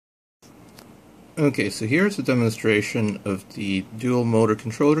Okay, so here's a demonstration of the dual motor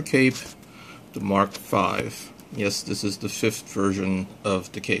controller cape, the Mk.5. Yes, this is the 5th version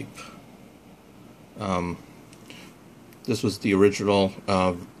of the cape. This was the original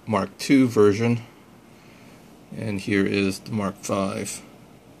Mark II version, and here is the Mk.5.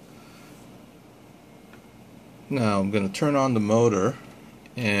 Now I'm going to turn on the motor,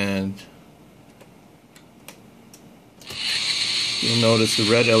 and you'll notice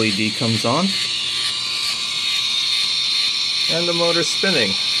the red LED comes on, and the motor's spinning.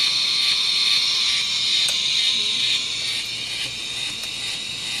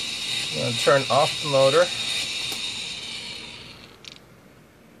 I'm going to turn off the motor.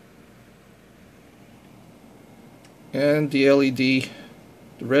 And the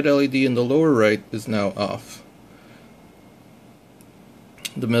red LED in the lower right is now off.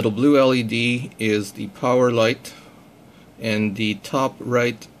 The middle blue LED is the power light, and the top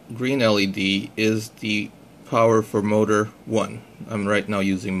right green LED is the power for motor 1. I'm right now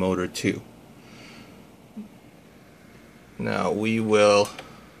using motor 2. Now we will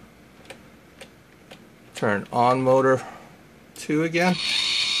turn on motor 2 again.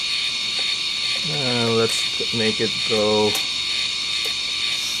 Let's make it go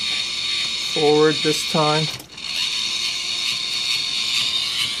forward this time.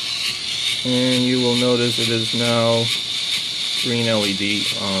 And you will notice it is now green LED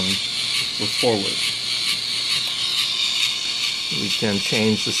on for forward. We can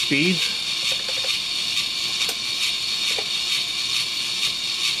change the speed.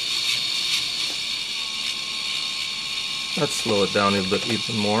 Let's slow it down a bit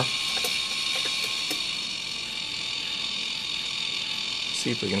even more.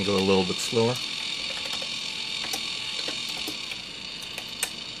 See if we can go a little bit slower.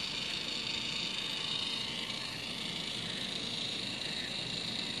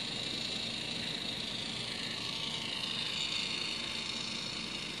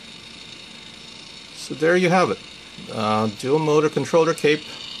 So there you have it. Dual motor controller cape,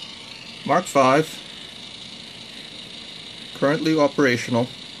 Mk.5, currently operational.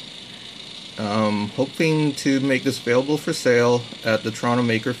 Hoping to make this available for sale at the Toronto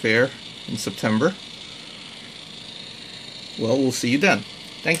Maker Fair in September. Well, we'll see you then.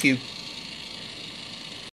 Thank you.